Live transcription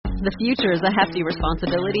The future is a hefty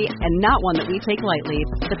responsibility and not one that we take lightly.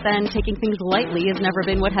 But then taking things lightly has never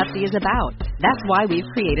been what Hefty is about. That's why we've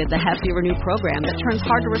created the Hefty Renew program that turns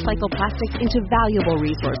hard-to-recycle plastics into valuable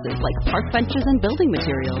resources like park benches and building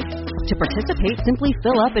materials. To participate, simply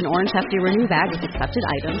fill up an orange Hefty Renew bag with accepted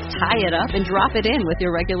items, tie it up, and drop it in with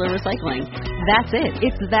your regular recycling. That's it.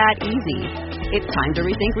 It's that easy. It's time to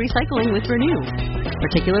rethink recycling with Renew.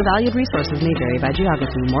 Particular valued resources may vary by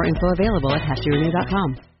geography. More info available at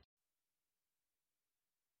heftyrenew.com.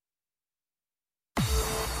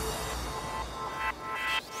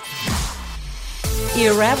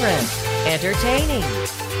 Irreverent, entertaining,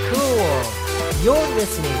 cool. You're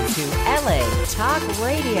listening to LA Talk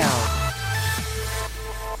Radio.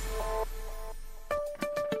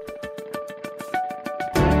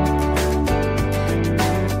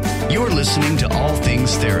 You're listening to All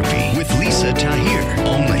Things Therapy with Lisa Tahir,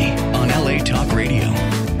 only on LA Talk Radio.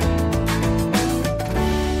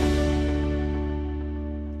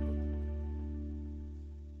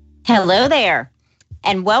 Hello there,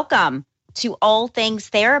 and welcome to All Things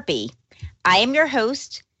Therapy. I am your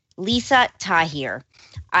host, Lisa Tahir.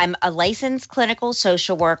 I'm a licensed clinical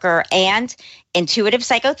social worker and intuitive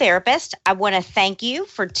psychotherapist. I want to thank you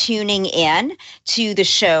for tuning in to the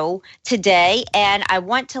show today. And I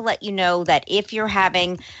want to let you know that if you're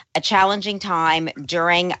having a challenging time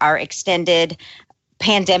during our extended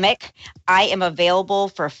pandemic, I am available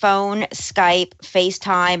for phone, Skype,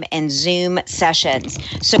 FaceTime, and Zoom sessions.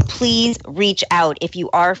 So please reach out if you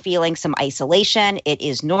are feeling some isolation. It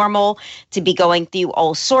is normal to be going through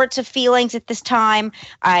all sorts of feelings at this time.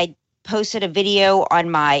 I posted a video on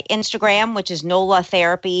my Instagram, which is NOLA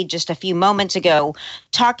Therapy, just a few moments ago,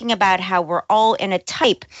 talking about how we're all in a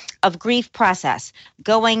type of grief process,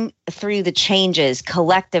 going through the changes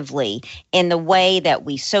collectively in the way that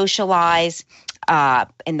we socialize,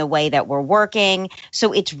 in the way that we're working.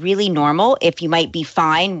 So it's really normal if you might be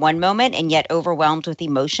fine one moment and yet overwhelmed with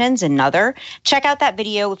emotions another. Check out that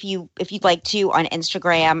video if you'd like to on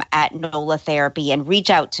Instagram at NOLA Therapy and reach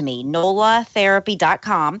out to me,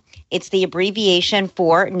 nolatherapy.com. It's the abbreviation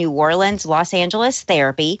for New Orleans, Los Angeles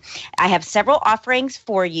Therapy. I have several offerings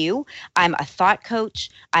for you. I'm a thought coach.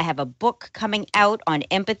 I have a book coming out on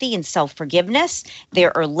empathy and self-forgiveness.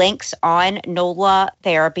 There are links on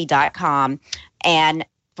nolatherapy.com. And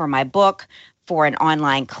for my book, for an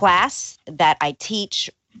online class that I teach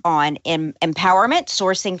on empowerment,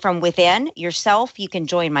 sourcing from within yourself, you can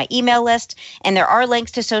join my email list. And there are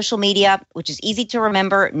links to social media, which is easy to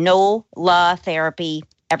remember, NOLA Therapy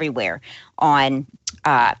everywhere on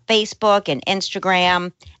Facebook and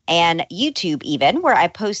Instagram and YouTube even, where I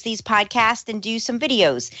post these podcasts and do some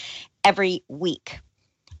videos every week.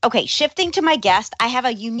 Okay, shifting to my guest, I have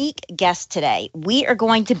a unique guest today. We are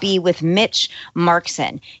going to be with Mitch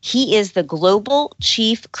Markson. He is the Global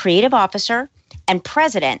Chief Creative Officer and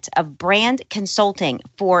President of Brand Consulting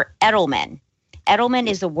for Edelman. Edelman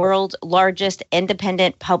is the world's largest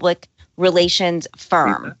independent public relations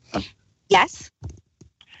firm. Yes?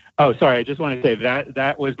 Oh, sorry. I just want to say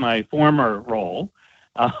that was my former role.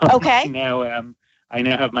 Okay. I now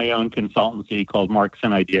have my own consultancy called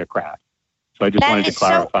Markson Idea Craft. So I just wanted to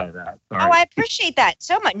clarify that. Sorry. Oh, I appreciate that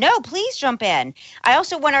so much. No, please jump in. I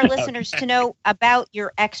also want our listeners to know about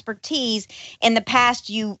your expertise. In the past,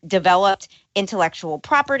 you developed intellectual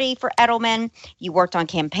property for Edelman. You worked on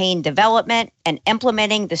campaign development and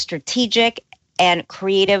implementing the strategic and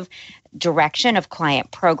creative direction of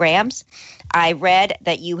client programs. I read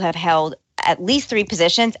that you have held at least held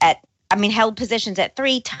positions at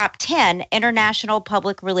 3 top 10 international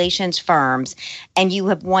public relations firms, and you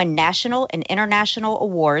have won national and international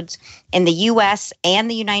awards in the U.S.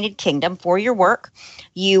 and the United Kingdom for your work.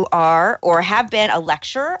 You are or have been a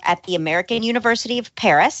lecturer at the American University of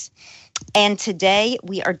Paris. And today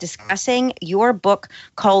we are discussing your book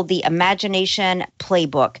called The Imagination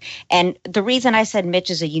Playbook. And the reason I said Mitch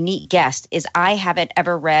is a unique guest is I haven't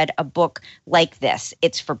ever read a book like this.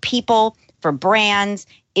 It's for people, for brands,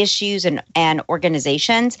 issues, and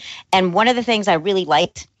organizations. And one of the things I really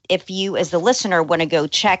liked, if you as the listener want to go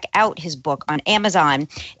check out his book on Amazon,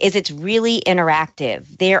 is it's really interactive.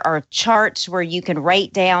 There are charts where you can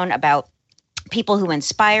write down about people who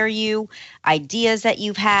inspire you, ideas that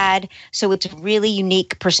you've had. So it's a really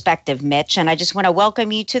unique perspective, Mitch. And I just want to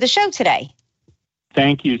welcome you to the show today.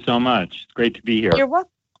 Thank you so much. It's great to be here. You're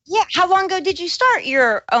welcome. Yeah. How long ago did you start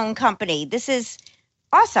your own company? This is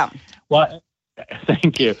awesome. Well,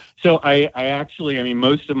 thank you. So I actually,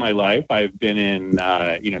 most of my life I've been in,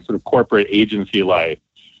 sort of corporate agency life,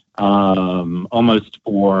 almost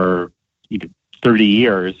for 30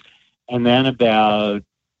 years. And then about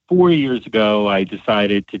 4 years ago, I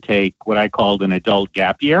decided to take what I called an adult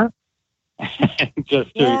gap year,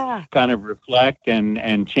 just to kind of reflect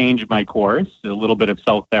and change my course, a little bit of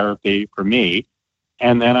self-therapy for me.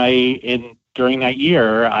 And then during that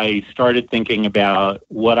year, I started thinking about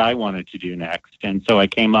what I wanted to do next. And so I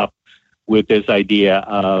came up with this idea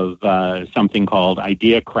of something called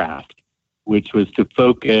Idea Craft, which was to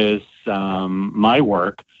focus my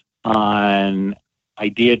work on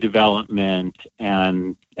idea development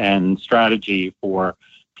and strategy for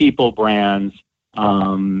people, brands,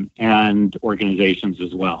 and organizations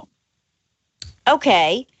as well.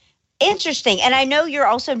 Okay. Interesting. And I know you're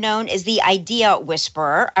also known as the Idea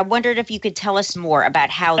Whisperer. I wondered if you could tell us more about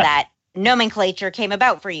how that nomenclature came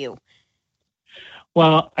about for you.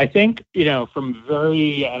 Well, I think,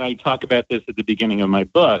 and I talk about this at the beginning of my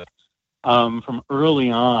book, from early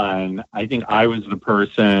on, I think I was the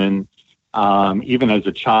person, even as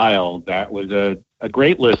a child, that was a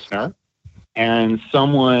great listener and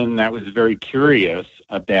someone that was very curious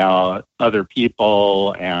about other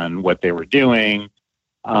people and what they were doing,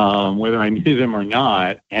 whether I knew them or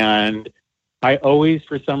not. And I always,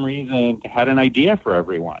 for some reason, had an idea for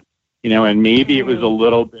everyone, and maybe it was a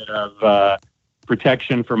little bit of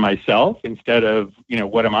protection for myself instead of,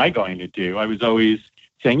 what am I going to do? I was always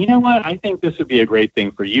saying, you know what, I think this would be a great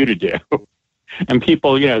thing for you to do. And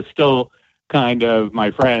people, still kind of,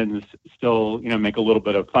 my friends still, make a little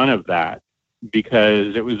bit of fun of that,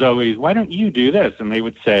 because it was always, why don't you do this? And they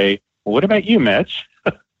would say, well, what about you, Mitch?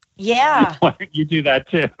 Yeah. Why don't you do that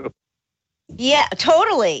too? Yeah,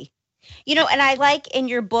 totally. And I like in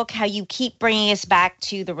your book how you keep bringing us back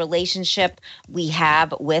to the relationship we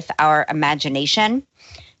have with our imagination.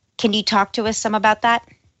 Can you talk to us some about that?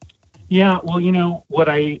 Yeah, well, what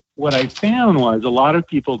I found was a lot of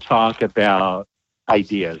people talk about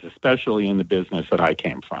ideas, especially in the business that I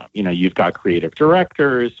came from. You've got creative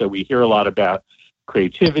directors, so we hear a lot about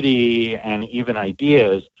creativity and even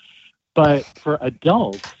ideas. But for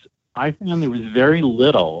adults, I found there was very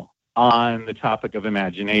little on the topic of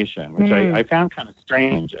imagination, which I found kind of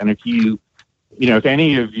strange. And if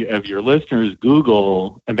any of your listeners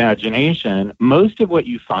Google imagination, most of what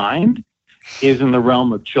you find is in the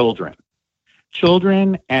realm of children,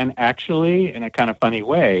 and actually, in a kind of funny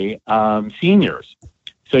way, seniors.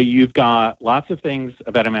 So you've got lots of things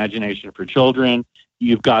about imagination for children.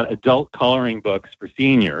 You've got adult coloring books for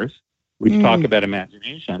seniors, which talk about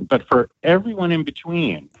imagination. But for everyone in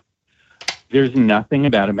between, there's nothing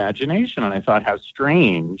about imagination. And I thought, how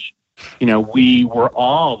strange. We were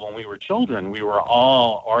all, when we were children, we were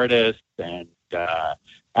all artists and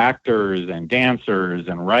actors and dancers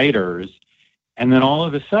and writers. And then all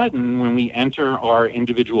of a sudden, when we enter our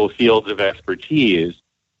individual fields of expertise,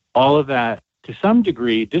 all of that, to some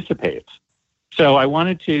degree, dissipates. So I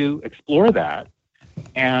wanted to explore that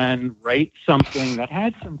and write something that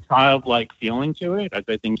had some childlike feeling to it, as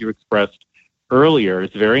I think you expressed earlier.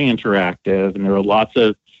 It's very interactive, and there are lots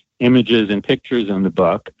of images and pictures in the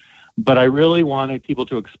book. But I really wanted people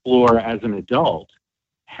to explore, as an adult,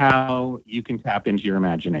 how you can tap into your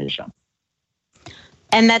imagination.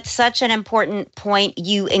 And that's such an important point.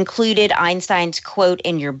 You included Einstein's quote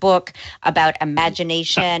in your book about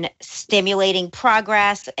imagination stimulating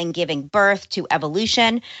progress and giving birth to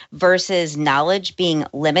evolution versus knowledge being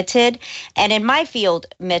limited. And in my field,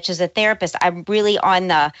 Mitch, as a therapist, I'm really on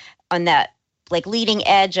the leading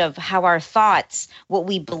edge of how our thoughts, what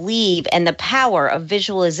we believe, and the power of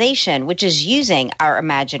visualization, which is using our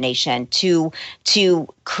imagination to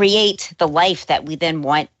create the life that we then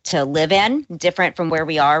want to live in, different from where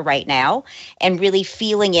we are right now, and really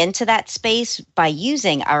feeling into that space by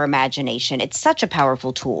using our imagination. It's such a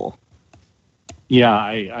powerful tool. Yeah,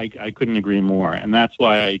 I couldn't agree more. And that's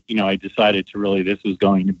why I decided to really, this was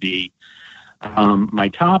going to be my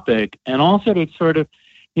topic. And also to sort of,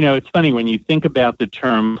 it's funny, when you think about the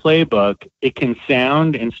term playbook, it can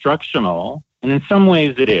sound instructional, and in some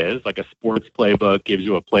ways it is. Like a sports playbook gives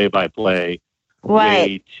you a play-by-play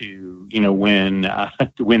way to, win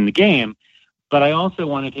the game. But I also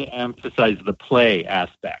wanted to emphasize the play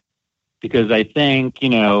aspect, because I think,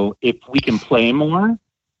 if we can play more,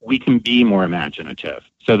 we can be more imaginative.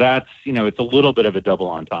 So that's, it's a little bit of a double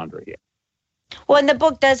entendre here. Well, and the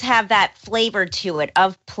book does have that flavor to it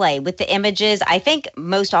of play with the images. I think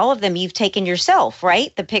most all of them you've taken yourself,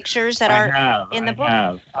 right? The pictures that are in the book. I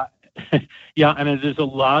have. Yeah, and there's a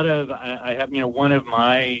lot of, I have, one of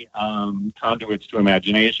my conduits to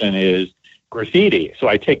imagination is graffiti. So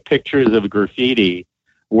I take pictures of graffiti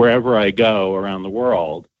wherever I go around the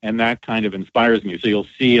world, and that kind of inspires me. So you'll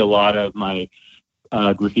see a lot of my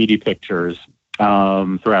graffiti pictures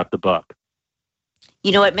throughout the book.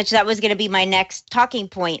 You know what, Mitch, that was going to be my next talking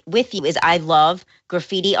point with you is I love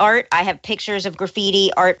graffiti art. I have pictures of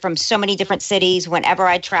graffiti art from so many different cities. Whenever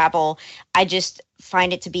I travel, I just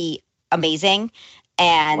find it to be amazing.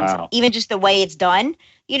 And Wow. even just the way it's done,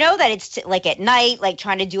 that it's like at night, like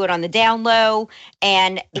trying to do it on the down low,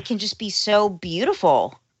 and it can just be so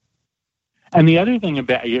beautiful. And the other thing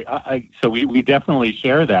about so we definitely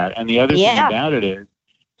share that. And the other thing about it is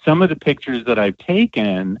some of the pictures that I've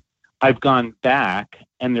taken, I've gone back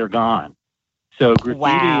and they're gone. So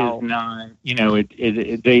graffiti is not,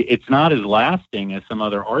 it's not as lasting as some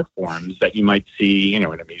other art forms that you might see, in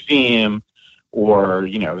a museum or,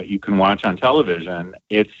 that you can watch on television.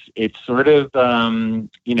 It's sort of,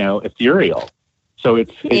 ethereal. So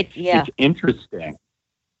it's interesting.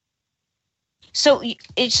 So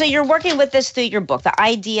you're working with this through your book, the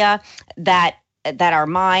idea that our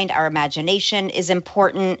mind, our imagination is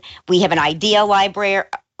important. We have an idea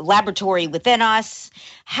laboratory within us.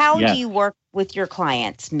 How do you work with your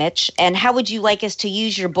clients, Mitch? And how would you like us to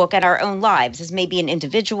use your book in our own lives as maybe an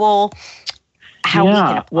individual? How we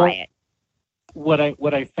can apply it? What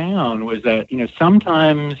I found was that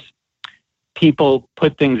sometimes people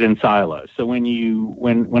put things in silos. So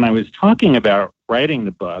when I was talking about writing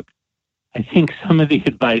the book, I think some of the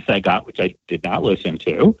advice I got, which I did not listen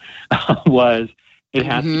to, was it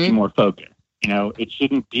has to be more focused. It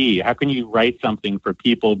shouldn't be. How can you write something for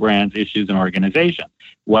people, brands, issues, and organizations?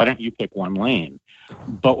 Why don't you pick one lane?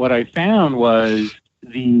 But what I found was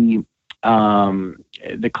the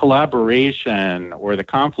collaboration or the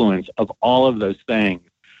confluence of all of those things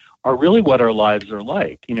are really what our lives are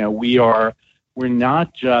like. We're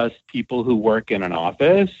not just people who work in an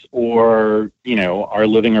office or, are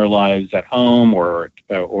living our lives at home or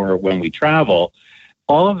when we travel.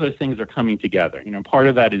 All of those things are coming together. Part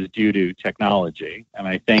of that is due to technology. And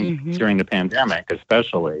I think during the pandemic,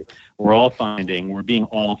 especially, we're all finding we're being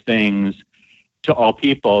all things to all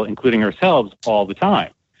people, including ourselves, all the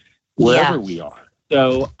time, wherever we are.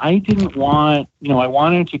 So I didn't want, I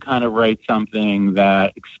wanted to kind of write something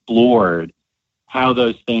that explored how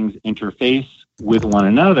those things interface with one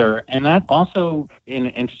another. And that also, in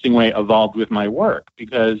an interesting way, evolved with my work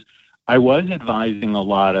because I was advising a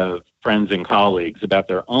lot of friends and colleagues about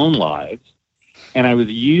their own lives. And I was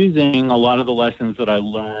using a lot of the lessons that I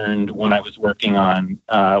learned when I was working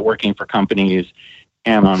for companies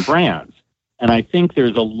and on brands. And I think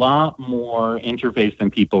there's a lot more interface than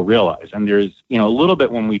people realize. And there's, a little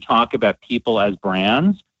bit when we talk about people as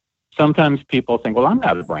brands, sometimes people think, well, I'm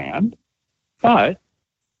not a brand. But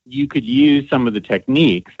you could use some of the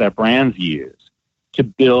techniques that brands use to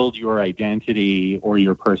build your identity or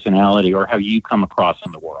your personality or how you come across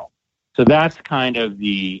in the world. So that's kind of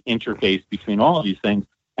the interface between all of these things.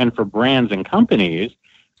 And for brands and companies,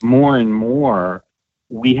 more and more,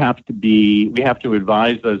 we have to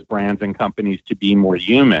advise those brands and companies to be more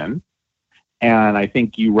human. And I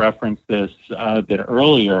think you referenced this a bit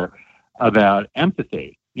earlier about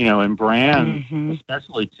empathy. And brands,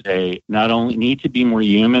 especially today, not only need to be more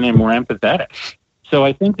human and more empathetic. So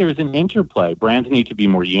I think there's an interplay. Brands need to be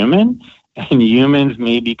more human, and humans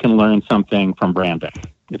maybe can learn something from branding,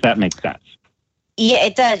 if that makes sense. Yeah,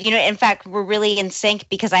 it does. In fact, we're really in sync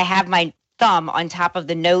because I have my thumb on top of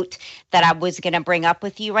the note that I was going to bring up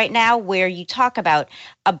with you right now, where you talk about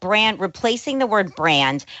a brand, replacing the word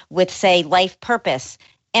brand with, say, life purpose,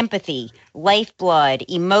 empathy, lifeblood,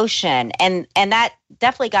 emotion. And that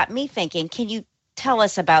definitely got me thinking, can you tell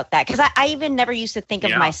us about that? Because I even never used to think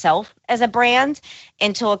of myself as a brand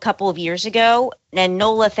until a couple of years ago. And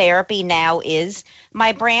NOLA Therapy now is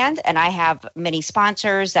my brand. And I have many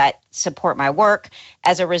sponsors that support my work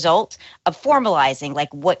as a result of formalizing,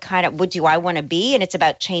 like, what do I want to be? And it's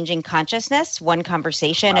about changing consciousness, one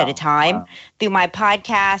conversation at a time through my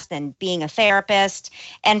podcast and being a therapist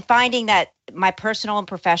and finding that my personal and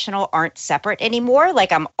professional aren't separate anymore.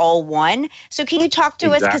 Like, I'm all one. So can you talk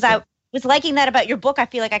to us? Because I was liking that about your book. I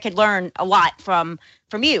feel like I could learn a lot from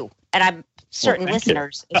you, and I'm certain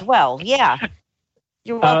listeners as well. Yeah,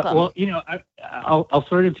 you're welcome. I'll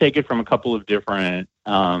sort of take it from a couple of different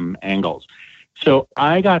angles. So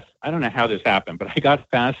I don't know how this happened, but I got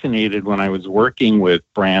fascinated when I was working with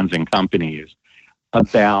brands and companies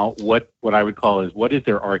about what I would call what is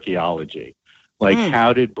their archaeology? Like,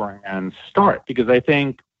 how did brands start? Because I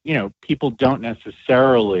think, people don't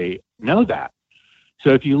necessarily know that. So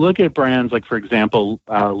if you look at brands like, for example,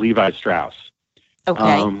 Levi Strauss,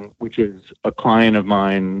 which is a client of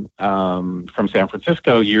mine from San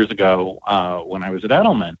Francisco years ago when I was at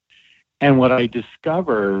Edelman. And what I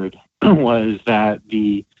discovered was that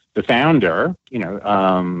the founder,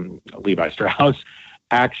 Levi Strauss,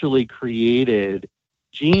 actually created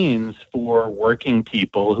jeans for working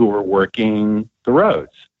people who were working the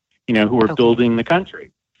roads, who were building the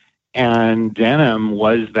country. And denim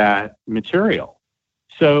was that material.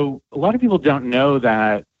 So a lot of people don't know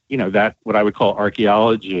that, that what I would call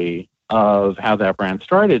archaeology of how that brand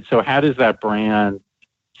started. So how does that brand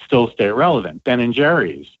still stay relevant? Ben and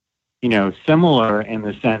Jerry's, similar in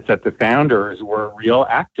the sense that the founders were real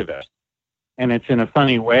activists. And it's in a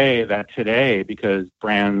funny way that today, because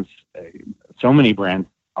brands, so many brands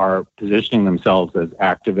are positioning themselves as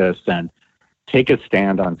activists and take a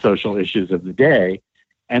stand on social issues of the day.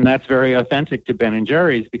 And that's very authentic to Ben and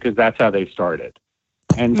Jerry's because that's how they started.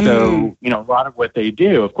 And so, a lot of what they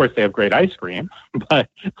do, of course, they have great ice cream, but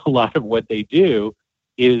a lot of what they do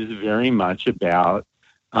is very much about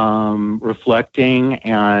reflecting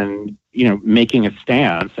and, making a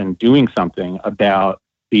stance and doing something about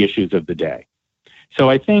the issues of the day. So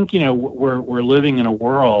I think, we're living in a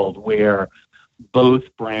world where both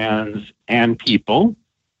brands and people,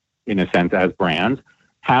 in a sense, as brands,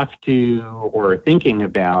 have to or are thinking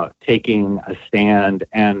about taking a stand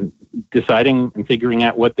and deciding and figuring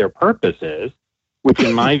out what their purpose is, which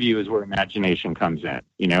in my view is where imagination comes in.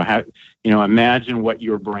 Imagine what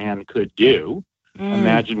your brand could do.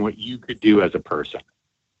 Imagine what you could do as a person.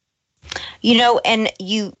 And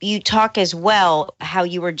you talk as well, how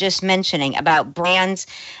you were just mentioning about brands.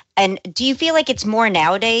 And do you feel like it's more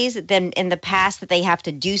nowadays than in the past that they have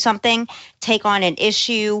to do something, take on an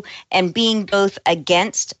issue, and being both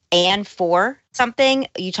against and for something?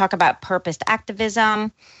 You talk about purposed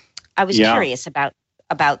activism. I was curious about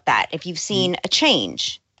that, if you've seen a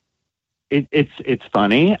change. It's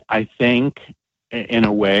funny. I think in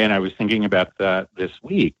a way, and I was thinking about that this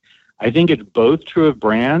week, I think it's both true of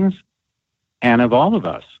brands and of all of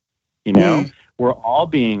us. We're all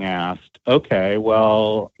being asked, okay,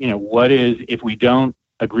 well, what is, if we don't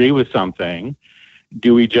agree with something,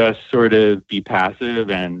 do we just sort of be passive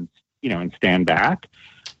and, and stand back?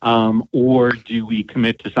 Or do we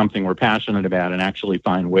commit to something we're passionate about and actually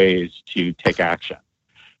find ways to take action?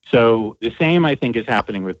 So the same, I think, is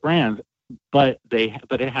happening with brands, but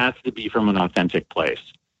it has to be from an authentic place.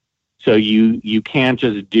 So you can't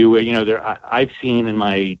just do it. I've seen in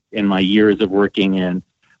my years of working in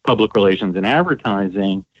public relations and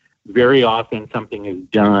advertising, very often something is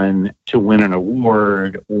done to win an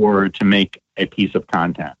award or to make a piece of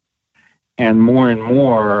content. And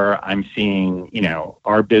more, I'm seeing,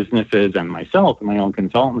 our businesses and myself and my own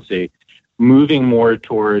consultancy moving more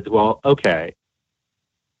towards, well, okay,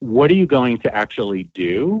 what are you going to actually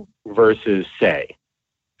do versus say?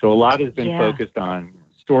 So a lot has been focused on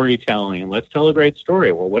storytelling. Let's tell a great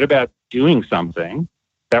story. Well, what about doing something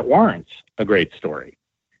that warrants a great story?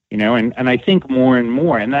 And I think more and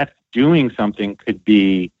more, and that doing something could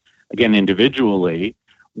be, again, individually,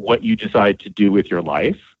 what you decide to do with your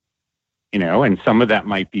life, and some of that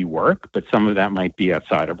might be work, but some of that might be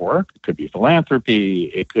outside of work. It could be philanthropy.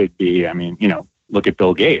 It could be, look at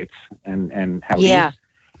Bill Gates and how he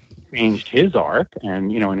changed his arc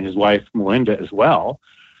and his wife, Melinda, as well.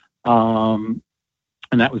 And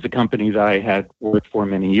that was a company that I had worked for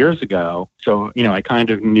many years ago. So, I kind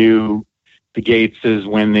of knew the Gateses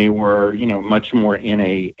when they were, much more in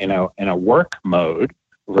a work mode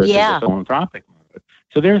versus a philanthropic mode.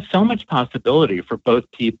 So there's so much possibility for both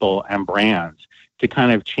people and brands to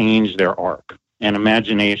kind of change their arc. And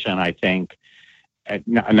imagination, I think,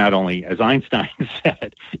 not only, as Einstein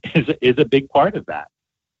said, is a big part of that.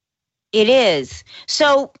 It is.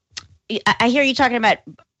 So I hear you talking about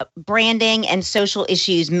branding and social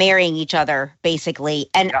issues marrying each other, basically.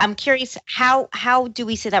 And I'm curious, how do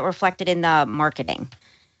we see that reflected in the marketing?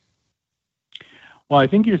 Well, I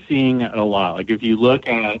think you're seeing it a lot. Like if you look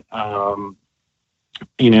at,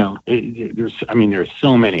 there's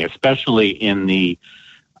so many, especially in the,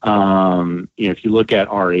 if you look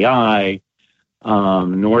at REI,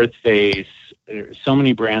 North Face, there's so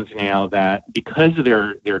many brands now that because of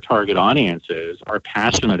their target audiences are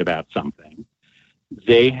passionate about something,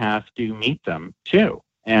 they have to meet them too.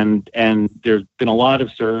 And there's been a lot of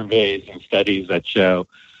surveys and studies that show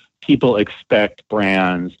people expect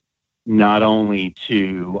brands not only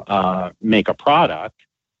to make a product,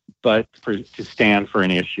 but to stand for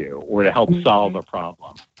an issue or to help solve a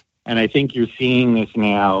problem. And I think you're seeing this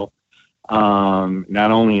now,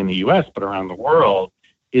 not only in the U.S., but around the world,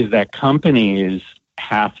 is that companies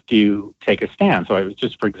have to take a stand. So I was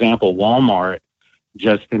just, for example, Walmart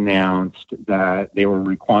just announced that they were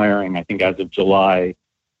requiring, I think as of July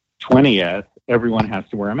 20th, everyone has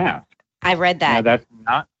to wear a mask. I read that. Now that's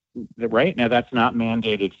not right. Now that's not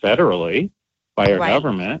mandated federally by our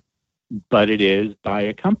government, but it is by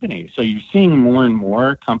a company. So you're seeing more and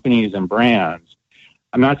more companies and brands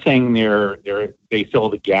I'm not saying they fill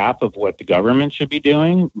the gap of what the government should be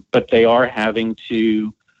doing, but they are having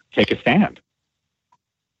to take a stand.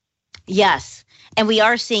 Yes. And we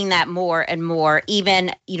are seeing that more and more,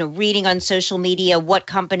 even, reading on social media what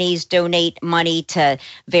companies donate money to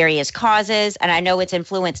various causes. And I know it's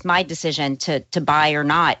influenced my decision to buy or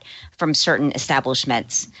not from certain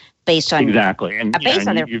establishments based on exactly. And based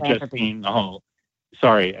on their you've just seen the whole.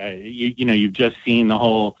 You've just seen the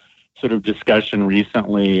whole sort of discussion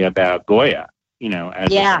recently about Goya, as a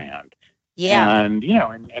brand. Yeah. And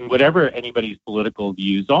and whatever anybody's political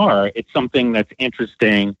views are, it's something that's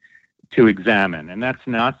interesting to examine. And that's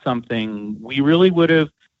not something we really would have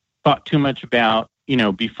thought too much about,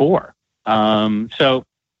 before. So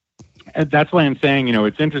that's why I'm saying,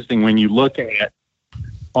 it's interesting when you look at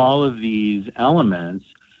all of these elements,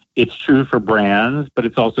 it's true for brands, but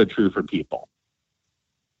it's also true for people.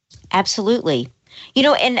 Absolutely.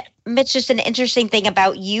 And Mitch, just an interesting thing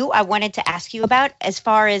about you I wanted to ask you about as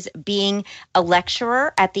far as being a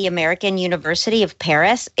lecturer at the American University of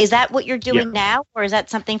Paris. Is that what you're doing now, or is that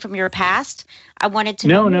something from your past? I wanted to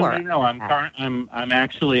know more. No. I'm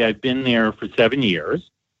actually, I've been there for 7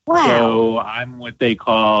 years. Wow. So I'm what they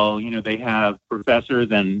call, they have professors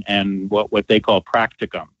and what they call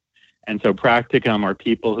practicum. And so practicum are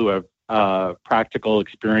people who have practical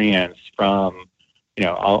experience from,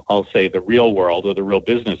 I'll say the real world or the real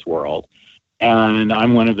business world. And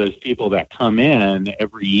I'm one of those people that come in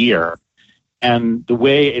every year. And the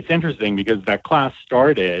way it's interesting because that class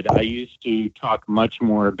started, I used to talk much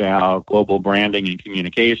more about global branding and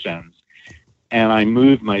communications. And I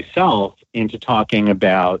moved myself into talking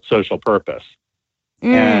about social purpose.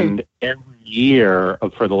 And every year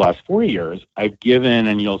for the last 4 years, I've given,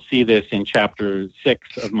 and you'll see this in chapter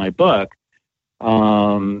 6 of my book,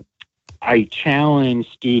 I challenge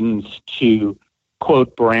students to,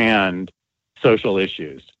 quote, brand social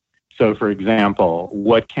issues. So, for example,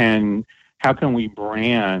 how can we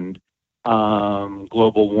brand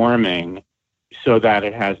global warming so that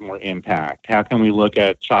it has more impact? How can we look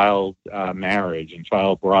at child marriage and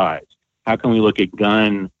child brides? How can we look at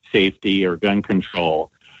gun safety or gun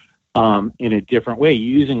control in a different way,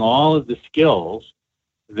 using all of the skills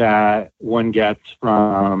that one gets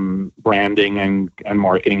from branding and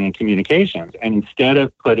marketing and communications? And instead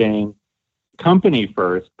of putting company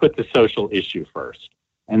first, put the social issue first,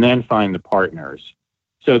 and then find the partners.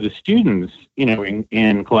 So the students,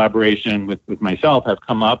 in collaboration with myself, have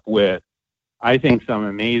come up with, I think, some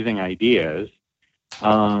amazing ideas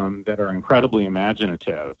that are incredibly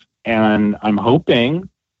imaginative. And I'm hoping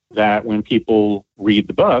that when people read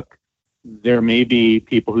the book, there may be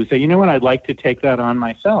people who say, you know what, I'd like to take that on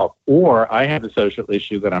myself, or I have a social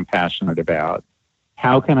issue that I'm passionate about.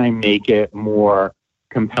 How can I make it more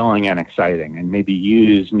compelling and exciting, and maybe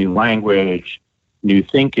use new language, new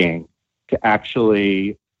thinking to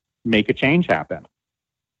actually make a change happen?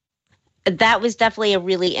 That was definitely a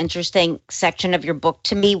really interesting section of your book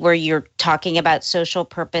to me, where you're talking about social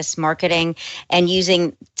purpose marketing and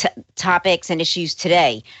using topics and issues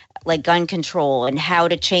today, like gun control, and how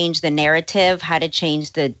to change the narrative, how to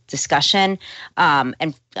change the discussion,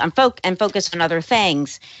 and focus on other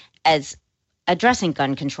things as addressing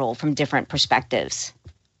gun control from different perspectives.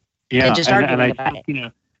 Yeah, and I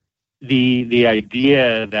think, the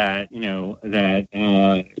idea that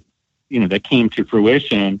that came to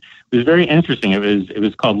fruition was very interesting. It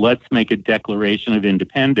was called "Let's Make a Declaration of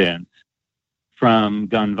Independence from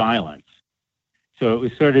Gun Violence." So it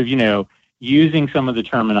was sort of using some of the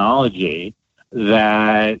terminology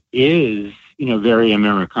that is very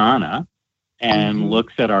Americana and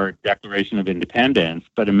looks at our Declaration of Independence,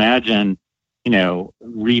 but imagine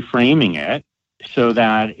reframing it so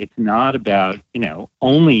that it's not about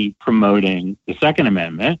only promoting the Second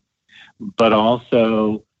Amendment, but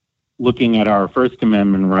also looking at our First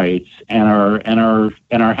Amendment rights and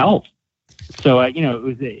our health. So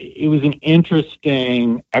it was an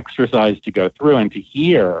interesting exercise to go through and to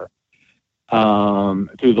hear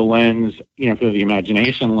through the lens, through the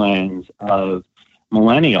imagination lens of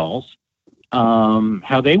millennials,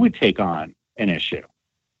 how they would take on an issue.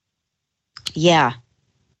 Yeah.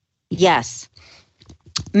 Yes.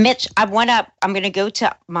 Mitch, I'm going to go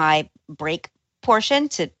to my break portion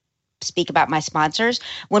to speak about my sponsors.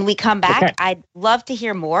 When we come back, okay, I'd love to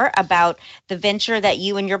hear more about the venture that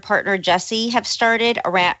you and your partner, Jesse, have started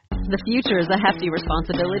around. The future is a hefty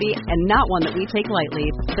responsibility and not one that we take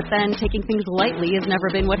lightly. But then taking things lightly has never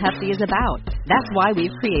been what Hefty is about. That's why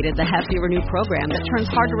we've created the Hefty Renew program that turns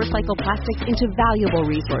hard-to-recycle plastics into valuable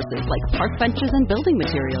resources like park benches and building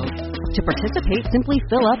materials. To participate, simply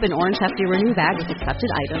fill up an orange Hefty Renew bag with accepted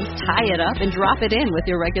items, tie it up, and drop it in with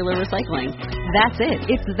your regular recycling. That's it.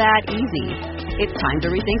 It's that easy. It's time to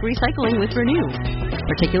rethink recycling with Renew.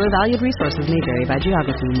 Particular valued resources may vary by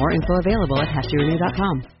geography. More info available at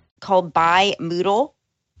heftyrenew.com. Called Buy Moodle.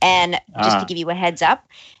 And just to give you a heads up,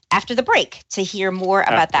 after the break, to hear more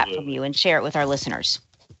about that from you and share it with our listeners.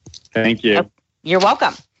 Thank you. You're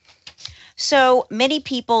welcome. So many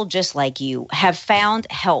people just like you have found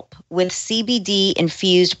help with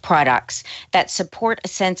CBD-infused products that support a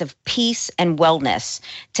sense of peace and wellness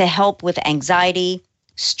to help with anxiety,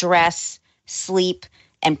 stress, sleep,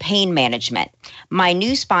 and pain management. My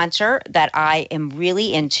new sponsor that I am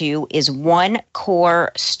really into is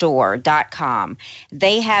OneCoreStore.com.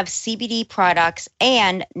 They have CBD products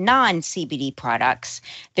and non-CBD products.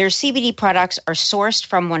 Their CBD products are sourced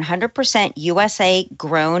from 100% USA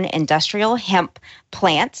grown industrial hemp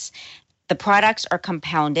plants. The products are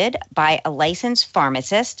compounded by a licensed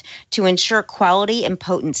pharmacist to ensure quality and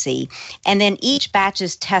potency. And then each batch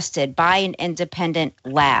is tested by an independent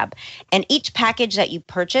lab. And each package that you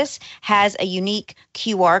purchase has a unique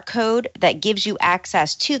QR code that gives you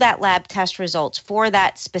access to that lab test results for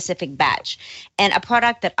that specific batch. And a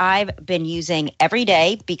product that I've been using every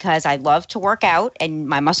day because I love to work out and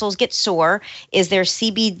my muscles get sore is their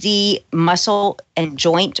CBD muscle and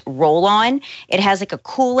joint roll-on. It has like a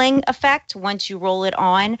cooling effect once you roll it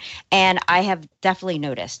on, and I have definitely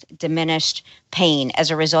noticed diminished pain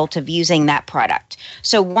as a result of using that product.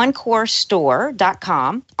 So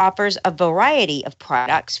OneCoreStore.com offers a variety of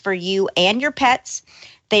products for you and your pets.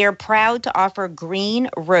 They are proud to offer Green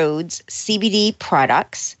Roads CBD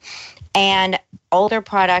products, and all their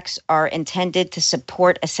products are intended to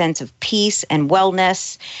support a sense of peace and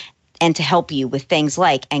wellness and to help you with things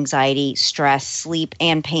like anxiety, stress, sleep,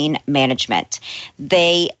 and pain management.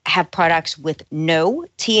 They have products with no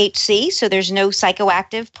THC, so there's no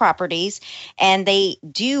psychoactive properties, and they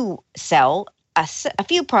do sell a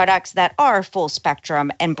few products that are full spectrum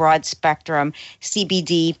and broad spectrum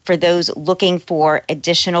CBD for those looking for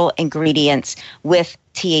additional ingredients with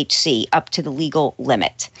THC up to the legal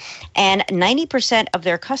limit. And 90% of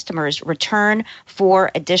their customers return for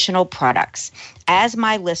additional products. As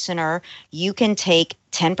my listener, you can take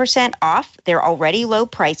 10% off their already low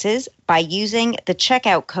prices by using the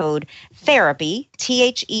checkout code THERAPY,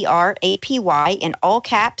 THERAPY, in all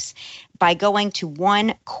caps, by going to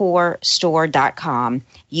OneCoreStore.com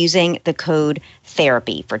using the code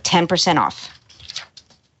THERAPY for 10% off.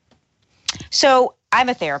 So I'm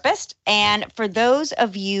a therapist, and for those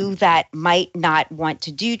of you that might not want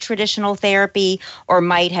to do traditional therapy or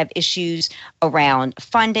might have issues around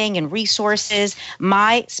funding and resources,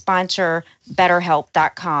 my sponsor,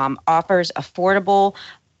 BetterHelp.com, offers affordable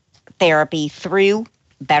therapy through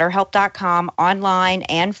BetterHelp.com online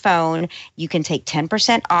and phone. You can take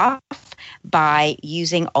 10% off by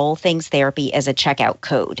using All Things Therapy as a checkout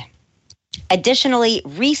code. Additionally,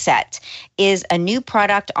 Reset is a new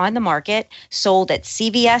product on the market sold at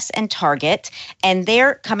CVS and Target, and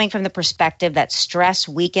they're coming from the perspective that stress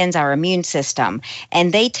weakens our immune system,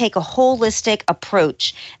 and they take a holistic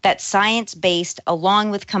approach that's science-based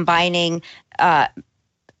along with combining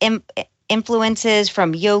influences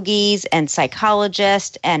from yogis and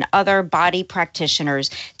psychologists and other body practitioners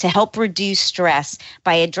to help reduce stress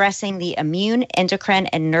by addressing the immune, endocrine,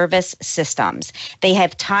 and nervous systems. They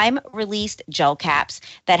have time-released gel caps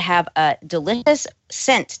that have a delicious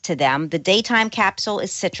scent to them. The daytime capsule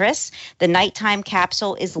is citrus. The nighttime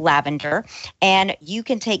capsule is lavender. And you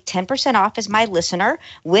can take 10% off as my listener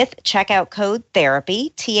with checkout code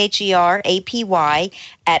THERAPY, THERAPY,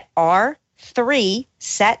 at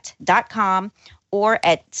R3set.com or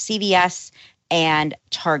at CVS and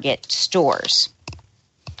Target stores.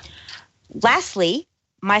 Lastly,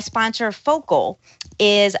 my sponsor, Focal,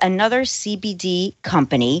 is another CBD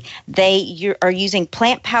company. They are using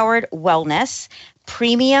plant-powered wellness,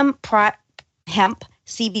 premium hemp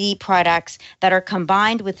CBD products that are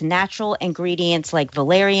combined with natural ingredients like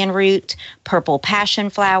valerian root, purple passion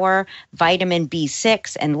flower, vitamin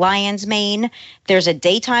B6, and lion's mane. There's a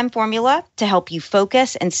daytime formula to help you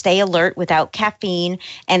focus and stay alert without caffeine,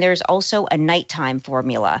 and there's also a nighttime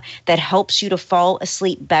formula that helps you to fall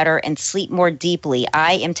asleep better and sleep more deeply.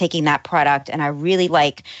 I am taking that product, and I really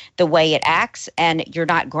like the way it acts, and you're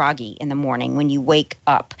not groggy in the morning when you wake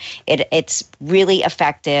up. It's really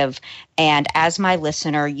effective. And as my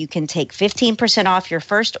listener, you can take 15% off your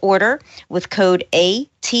first order with code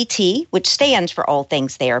ATT, which stands for All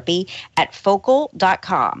Things Therapy, at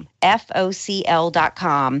focal.com,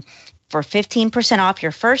 FOCL.com, for 15% off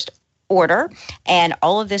your first order. And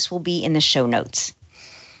all of this will be in the show notes.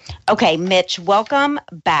 Okay, Mitch, welcome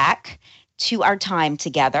back. to our time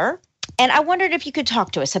together. And I wondered if you could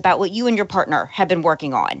talk to us about what you and your partner have been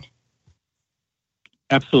working on.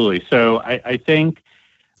 Absolutely. So I think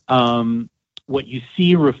what you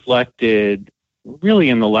see reflected really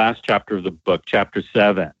in the last chapter of the book, chapter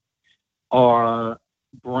 7, are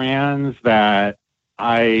brands that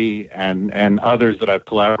I and others that I've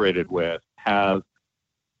collaborated with have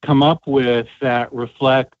come up with that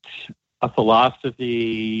reflect a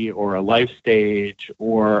philosophy or a life stage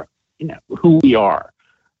or who we are,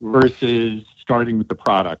 versus starting with the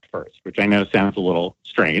product first, which I know sounds a little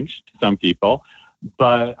strange to some people,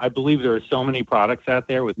 but I believe there are so many products out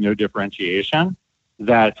there with no differentiation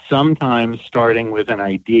that sometimes starting with an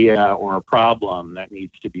idea or a problem that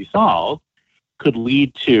needs to be solved could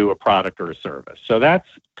lead to a product or a service. So that's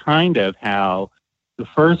kind of how the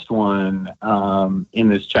first one in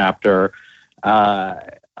this chapter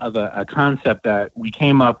of a concept that we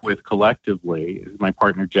came up with collectively, my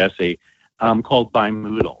partner Jesse, called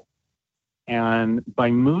Bimodal. And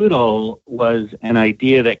Bimodal was an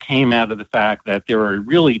idea that came out of the fact that there are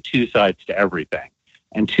really two sides to everything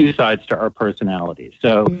and two sides to our personalities.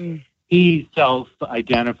 So he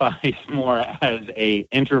self-identifies more as a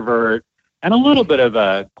introvert and a little bit of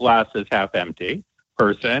a glass is half empty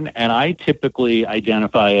person. And I typically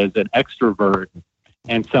identify as an extrovert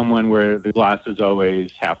and someone where the glass is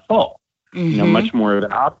always half full, much more of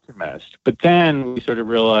an optimist. But then we sort of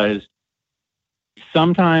realized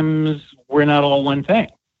sometimes we're not all one thing.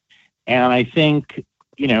 And I think,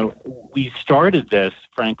 we started this,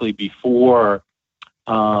 frankly, before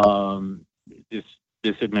this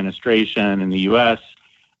administration in the U.S.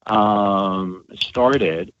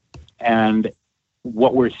 Started. And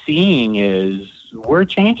what we're seeing is we're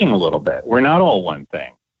changing a little bit. We're not all one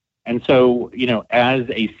thing. And so, as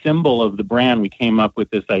a symbol of the brand, we came up with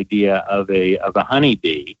this idea of a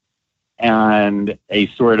honeybee and a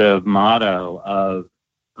sort of motto of,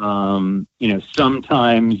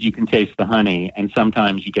 sometimes you can taste the honey and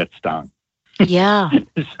sometimes you get stung. Yeah.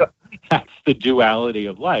 So that's the duality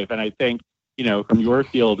of life. And I think, from your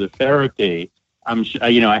field of therapy,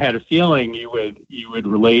 I had a feeling you would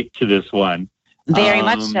relate to this one. Very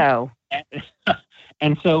much so.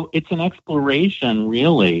 And so it's an exploration,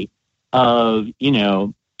 really, of in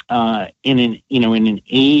an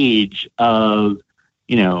age of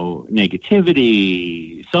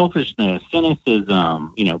negativity, selfishness,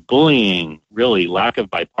 cynicism, bullying, really lack of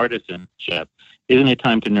bipartisanship. Isn't it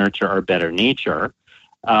time to nurture our better nature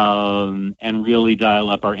and really dial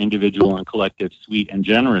up our individual and collective sweet and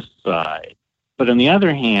generous side? But on the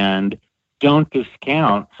other hand, don't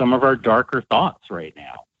discount some of our darker thoughts right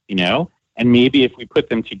now, and maybe if we put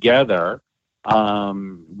them together,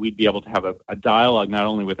 we'd be able to have a dialogue not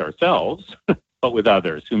only with ourselves, but with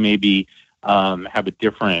others who maybe have a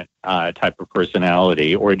different type of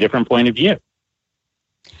personality or a different point of view.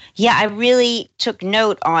 Yeah, I really took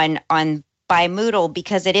note on Bimodal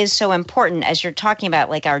because it is so important as you're talking about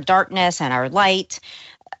like our darkness and our light,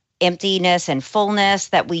 emptiness and fullness,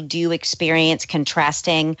 that we do experience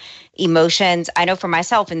contrasting emotions. I know for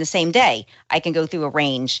myself in the same day, I can go through a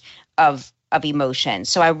range of emotions.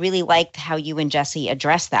 So I really liked how you and Jesse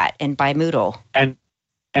addressed that in Bimodal. And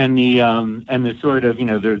the sort of,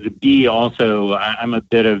 there's a B also. I'm a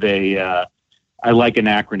bit of I like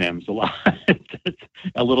acronyms a lot. It's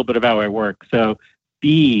a little bit of how I work. So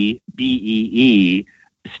BEE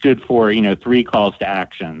stood for, 3 calls to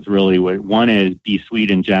actions, really. One is be sweet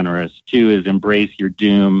and generous. 2 is embrace your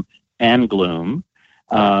doom and gloom.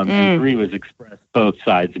 And 3 was express both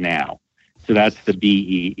sides now. So that's the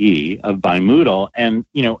BEE of Bimodal. And,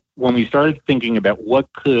 when we started thinking about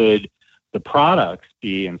what could the products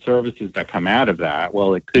be and services that come out of that,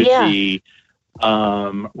 well, it could be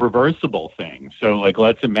reversible things. So, like,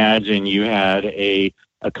 let's imagine you had a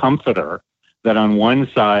comforter that on one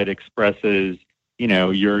side expresses,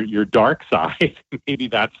 your dark side. Maybe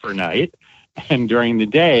that's for night. And during the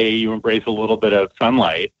day, you embrace a little bit of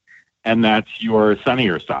sunlight, and that's your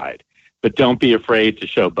sunnier side. But don't be afraid to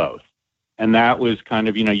show both. And that was kind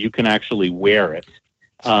of, you can actually wear it,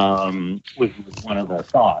 was one of our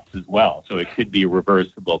thoughts as well. So it could be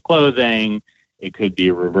reversible clothing. It could be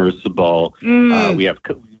reversible. We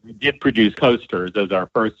did produce coasters as our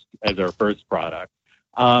first product.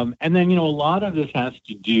 And then, a lot of this has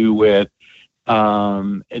to do with,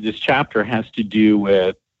 this chapter has to do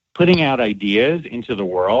with putting out ideas into the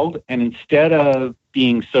world. And instead of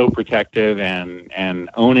being so protective and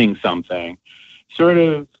owning something, sort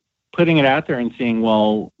of putting it out there and seeing,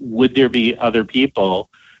 well, would there be other people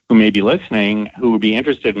who may be listening who would be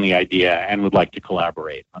interested in the idea and would like to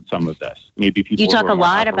collaborate on some of this? Maybe people you talk who are a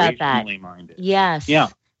lot about that. operationally minded. Yes. Yeah.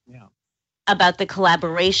 about the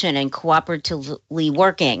collaboration and cooperatively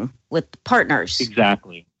working with partners.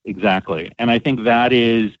 Exactly. And I think that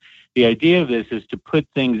is the idea of this, is to put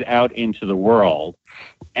things out into the world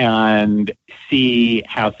and see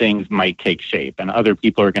how things might take shape. And other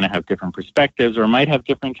people are going to have different perspectives or might have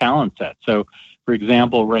different talent sets. So, for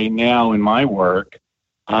example, right now in my work,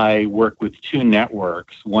 I work with two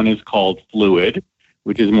networks. One is called Fluid,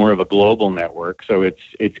 which is more of a global network. So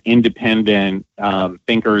it's independent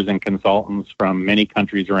thinkers and consultants from many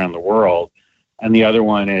countries around the world. And the other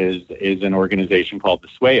one is an organization called the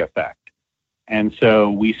Sway Effect. And so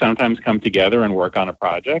we sometimes come together and work on a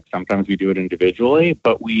project. Sometimes we do it individually,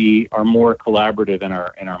 but we are more collaborative in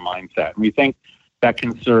our mindset. And we think that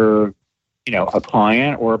can serve, a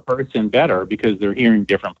client or a person better because they're hearing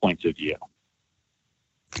different points of view.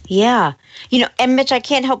 Yeah. And Mitch, I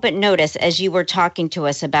can't help but notice as you were talking to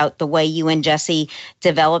us about the way you and Jesse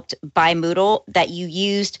developed Bimoodle, that you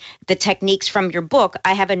used the techniques from your book.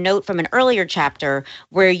 I have a note from an earlier chapter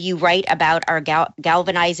where you write about our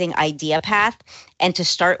galvanizing idea path and to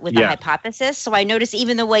start with the hypothesis. So I noticed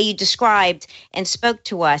even the way you described and spoke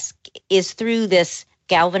to us is through this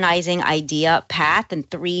galvanizing idea path and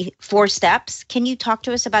 4 steps. Can you talk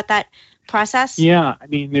to us about that process? Yeah, I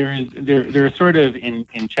mean, there's sort of in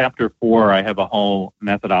chapter 4, I have a whole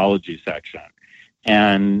methodology section,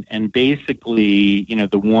 and basically,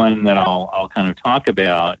 the one that I'll kind of talk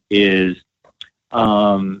about is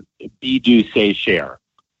be, do, say, share,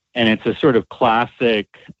 and it's a sort of classic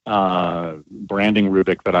branding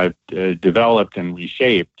rubric that I've developed and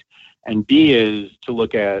reshaped. And B is to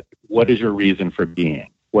look at what is your reason for being,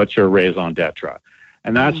 what's your raison d'etre,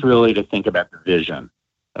 and that's really to think about the vision.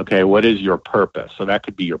 Okay, what is your purpose? So that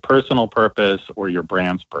could be your personal purpose or your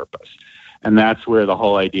brand's purpose. And that's where the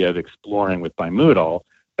whole idea of exploring with Bimoodle,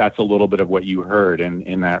 that's a little bit of what you heard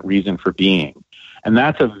in that reason for being. And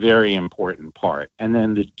that's a very important part. And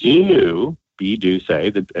then the do, be, do, say,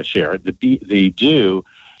 the share, the do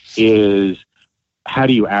is how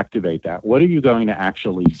do you activate that? What are you going to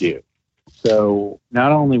actually do? So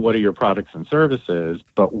not only what are your products and services,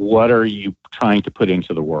 but what are you trying to put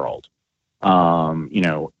into the world?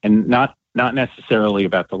 And not necessarily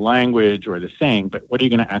about the language or the saying, but what are you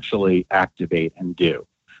going to actually activate and do?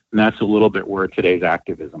 And that's a little bit where today's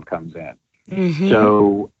activism comes in. Mm-hmm.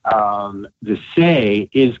 So the say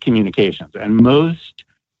is communications, and most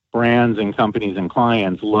brands and companies and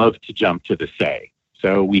clients love to jump to the say.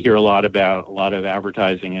 So we hear a lot of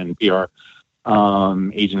advertising and PR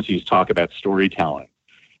agencies talk about storytelling.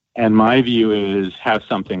 And my view is have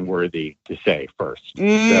something worthy to say first.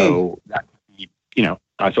 So that could be,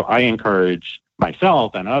 so I encourage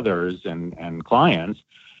myself and others and clients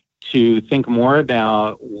to think more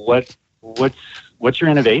about what's your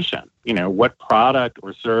innovation? What product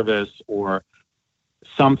or service or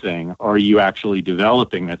something are you actually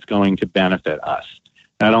developing that's going to benefit us?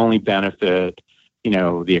 Not only benefit,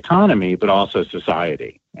 the economy, but also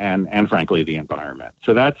society and frankly, the environment.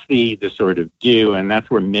 So that's the sort of do, and that's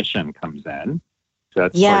where mission comes in. So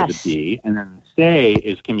that's part of the B. And then the say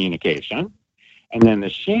is communication. And then the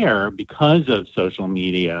share, because of social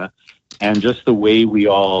media and just the way we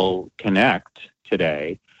all connect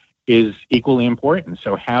today, is equally important.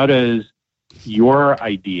 So how does your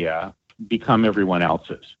idea become everyone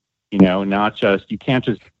else's? Not just, you can't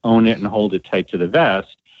just own it and hold it tight to the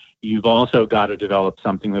vest. You've also got to develop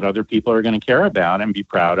something that other people are going to care about and be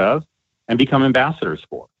proud of and become ambassadors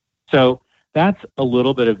for. So that's a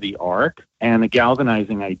little bit of the arc. And the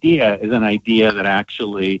galvanizing idea is an idea that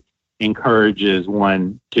actually encourages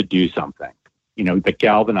one to do something, that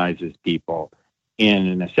galvanizes people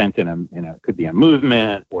in a sense, it could be a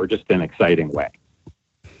movement or just an exciting way.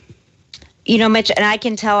 Mitch, and I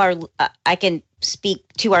can tell I can speak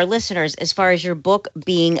to our listeners as far as your book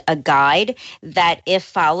being a guide that, if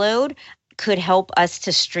followed, could help us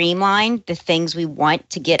to streamline the things we want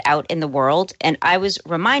to get out in the world. And I was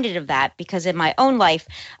reminded of that because in my own life,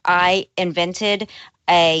 I invented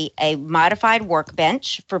a modified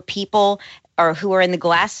workbench for people or who are in the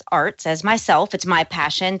glass arts as myself. It's my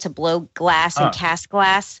passion to blow glass and cast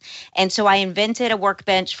glass. And so I invented a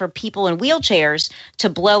workbench for people in wheelchairs to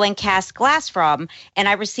blow and cast glass from. And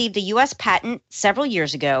I received a U.S. patent several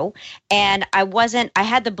years ago. And I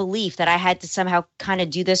had the belief that I had to somehow kind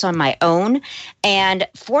of do this on my own. And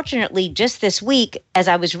fortunately, just this week, as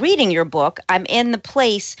I was reading your book, I'm in the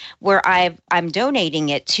place where I'm donating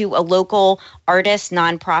it to a local artist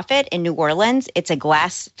nonprofit in New Orleans. It's a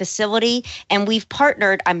glass facility. And we've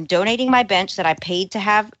partnered. I'm donating my bench that I paid to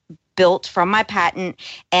have built from my patent.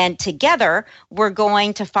 And together, we're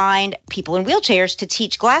going to find people in wheelchairs to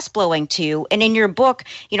teach glass blowing to. And in your book,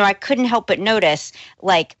 I couldn't help but notice,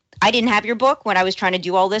 like, I didn't have your book when I was trying to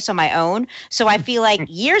do all this on my own. So I feel like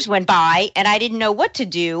years went by and I didn't know what to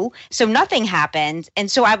do. So nothing happened.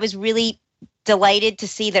 And so I was really delighted to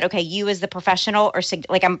see that, okay, you as the professional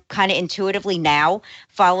like I'm kind of intuitively now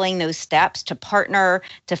following those steps to partner,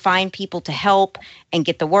 to find people to help and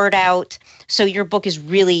get the word out. So your book is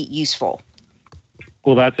really useful.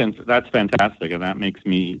 Well, that's fantastic. And that makes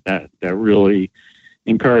me, that really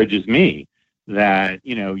encourages me that,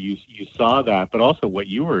 you saw that, but also what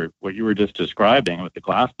you were just describing with the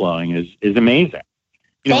glass blowing is amazing.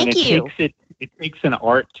 Thank you. It takes an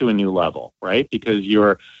art to a new level, right? Because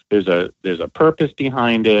there's a purpose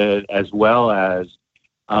behind it, as well as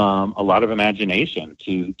a lot of imagination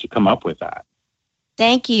to come up with that.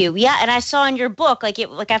 Thank you. Yeah, and I saw in your book,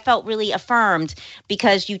 like I felt really affirmed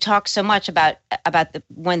because you talk so much about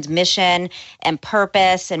one's mission and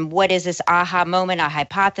purpose and what is this aha moment, a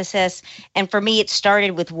hypothesis. And for me, it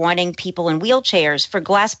started with wanting people in wheelchairs for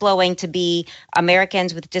glass blowing to be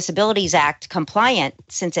Americans with Disabilities Act compliant,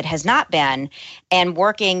 since it has not been, and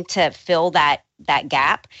working to fill that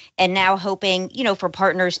gap, and now hoping, for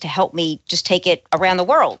partners to help me just take it around the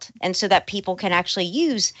world, and so that people can actually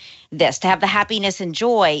use this to have the happiness and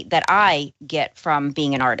joy that I get from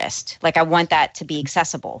being an artist. Like, I want that to be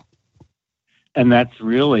accessible. And that's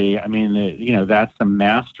really, that's the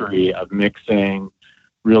mastery of mixing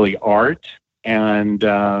really art and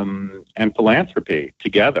philanthropy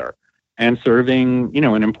together, and serving,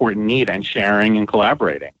 an important need, and sharing and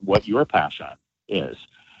collaborating what your passion is.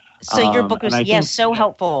 So your book is, so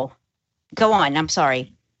helpful. Go on. I'm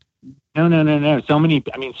sorry. No. So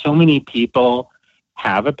many people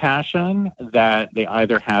have a passion that they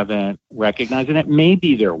either haven't recognized, and it may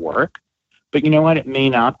be their work, but you know what? It may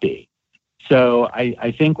not be. So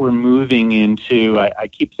I think we're moving into, I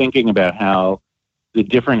keep thinking about how the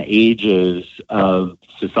different ages of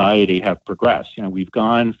society have progressed. We've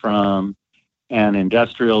gone from an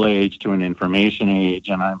industrial age to an information age,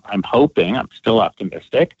 and I'm hoping, I'm still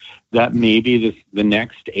optimistic, that maybe the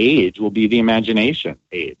next age will be the imagination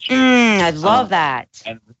age. I love that.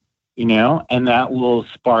 And that will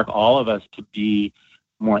spark all of us to be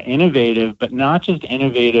more innovative, but not just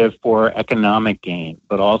innovative for economic gain,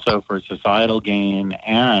 but also for societal gain,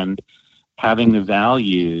 and having the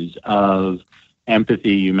values of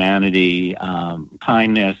empathy, humanity,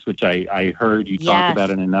 kindness, which I heard you talk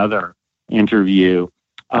about in another interview,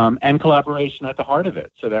 and collaboration at the heart of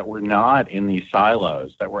it, so that we're not in these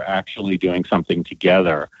silos, that we're actually doing something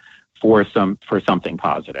together for something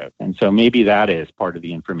positive. And so maybe that is part of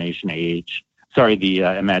the imagination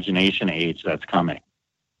age that's coming.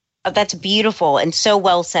 Oh, that's beautiful and so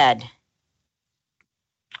well said.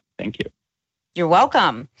 Thank you. You're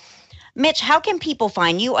welcome. Mitch, how can people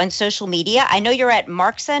find you on social media? I know you're at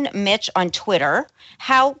Markson Mitch on Twitter.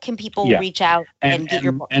 How can people reach out and get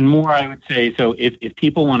your book? And more, I would say, so if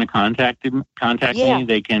people want to contact me,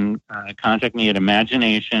 they can contact me at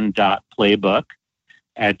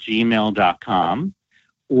imagination.playbook@gmail.com,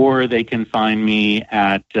 or they can find me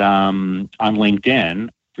at on LinkedIn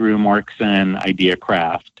through Markson Idea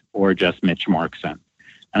Craft, or just Mitch Markson.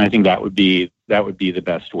 And I think that would be the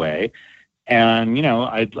best way. And,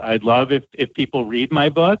 I'd love if people read my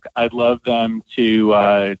book, I'd love them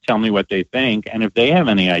to tell me what they think. And if they have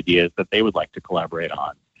any ideas that they would like to collaborate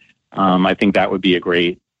on, I think that would be a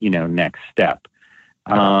great, next step.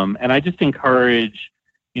 And I just encourage,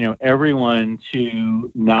 everyone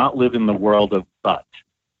to not live in the world of but.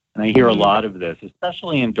 And I hear a lot of this,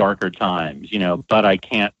 especially in darker times, but I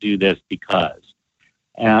can't do this because.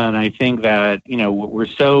 And I think that, we're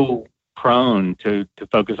so prone to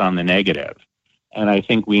focus on the negative, and I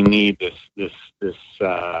think we need this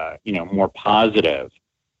more positive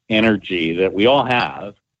energy that we all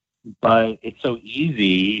have. But it's so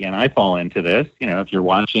easy, and I fall into this. If you're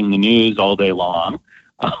watching the news all day long,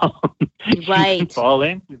 right, you fall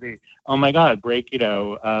into the oh my God,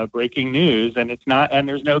 breaking news, and it's not, and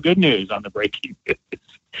there's no good news on the breaking news.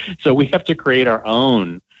 So we have to create our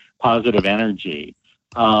own positive energy.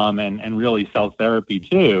 And really self-therapy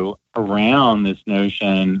too, around this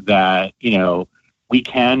notion that, we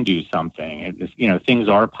can do something. And things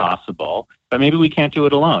are possible, but maybe we can't do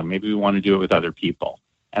it alone. Maybe we want to do it with other people.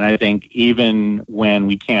 And I think even when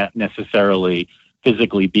we can't necessarily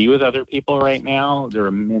physically be with other people right now, there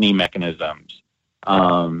are many mechanisms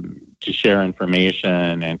to share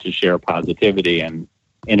information and to share positivity and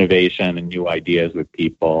innovation and new ideas with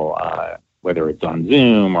people, whether it's on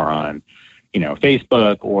Zoom or on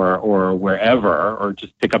Facebook or wherever, or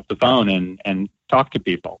just pick up the phone and talk to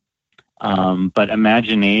people. But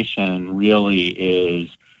imagination really is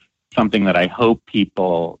something that I hope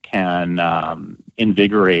people can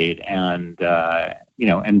invigorate and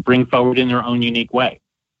and bring forward in their own unique way.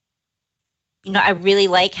 I really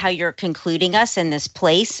like how you're concluding us in this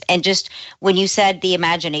place. And just when you said the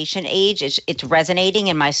imagination age, it's resonating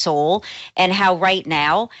in my soul, and how right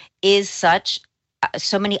now is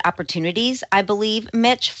so many opportunities, I believe,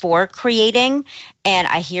 Mitch, for creating. And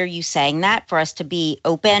I hear you saying that for us to be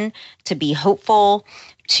open, to be hopeful,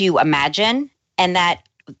 to imagine, and that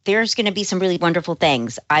there's going to be some really wonderful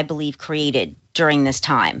things, I believe, created during this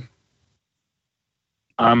time.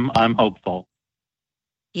 I'm hopeful.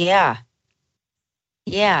 Yeah.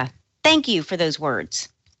 Yeah. Thank you for those words.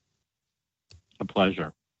 A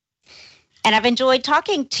pleasure. And I've enjoyed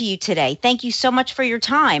talking to you today. Thank you so much for your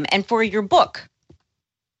time and for your book.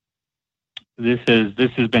 This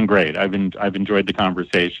has been great. I've enjoyed the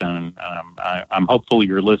conversation. I'm hopeful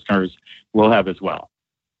your listeners will have as well.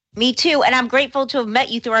 Me too. And I'm grateful to have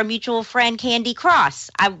met you through our mutual friend, Candy Cross.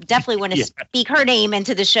 I definitely want to speak her name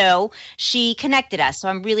into the show. She connected us. So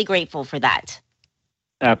I'm really grateful for that.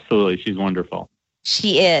 Absolutely. She's wonderful.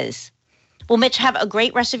 She is. Well, Mitch, have a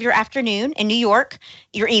great rest of your afternoon in New York,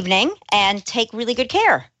 your evening, and take really good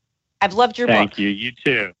care. I've loved your book. Thank you. You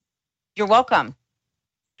too. You're welcome.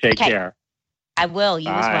 Take care. I will. You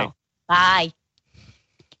as well. Bye.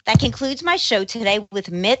 That concludes my show today with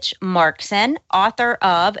Mitch Markson, author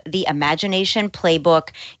of The Imagination Playbook.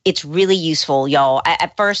 It's really useful, y'all.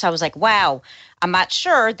 At first, I was like, wow, I'm not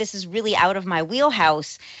sure. This is really out of my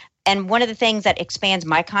wheelhouse. And one of the things that expands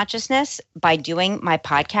my consciousness by doing my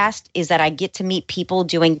podcast is that I get to meet people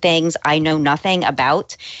doing things I know nothing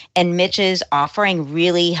about. And Mitch's offering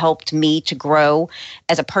really helped me to grow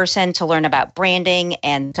as a person, to learn about branding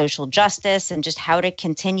and social justice and just how to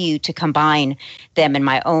continue to combine them in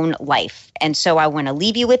my own life. And so I want to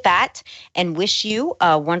leave you with that and wish you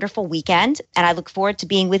a wonderful weekend. And I look forward to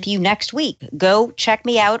being with you next week. Go check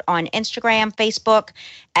me out on Instagram, Facebook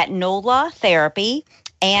at NOLA Therapy.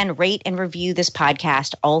 And rate and review this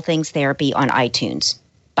podcast, All Things Therapy, on iTunes.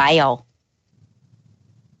 Bye, y'all.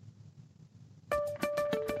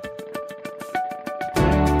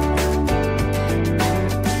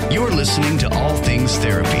 You're listening to All Things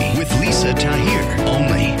Therapy with Lisa Tahir.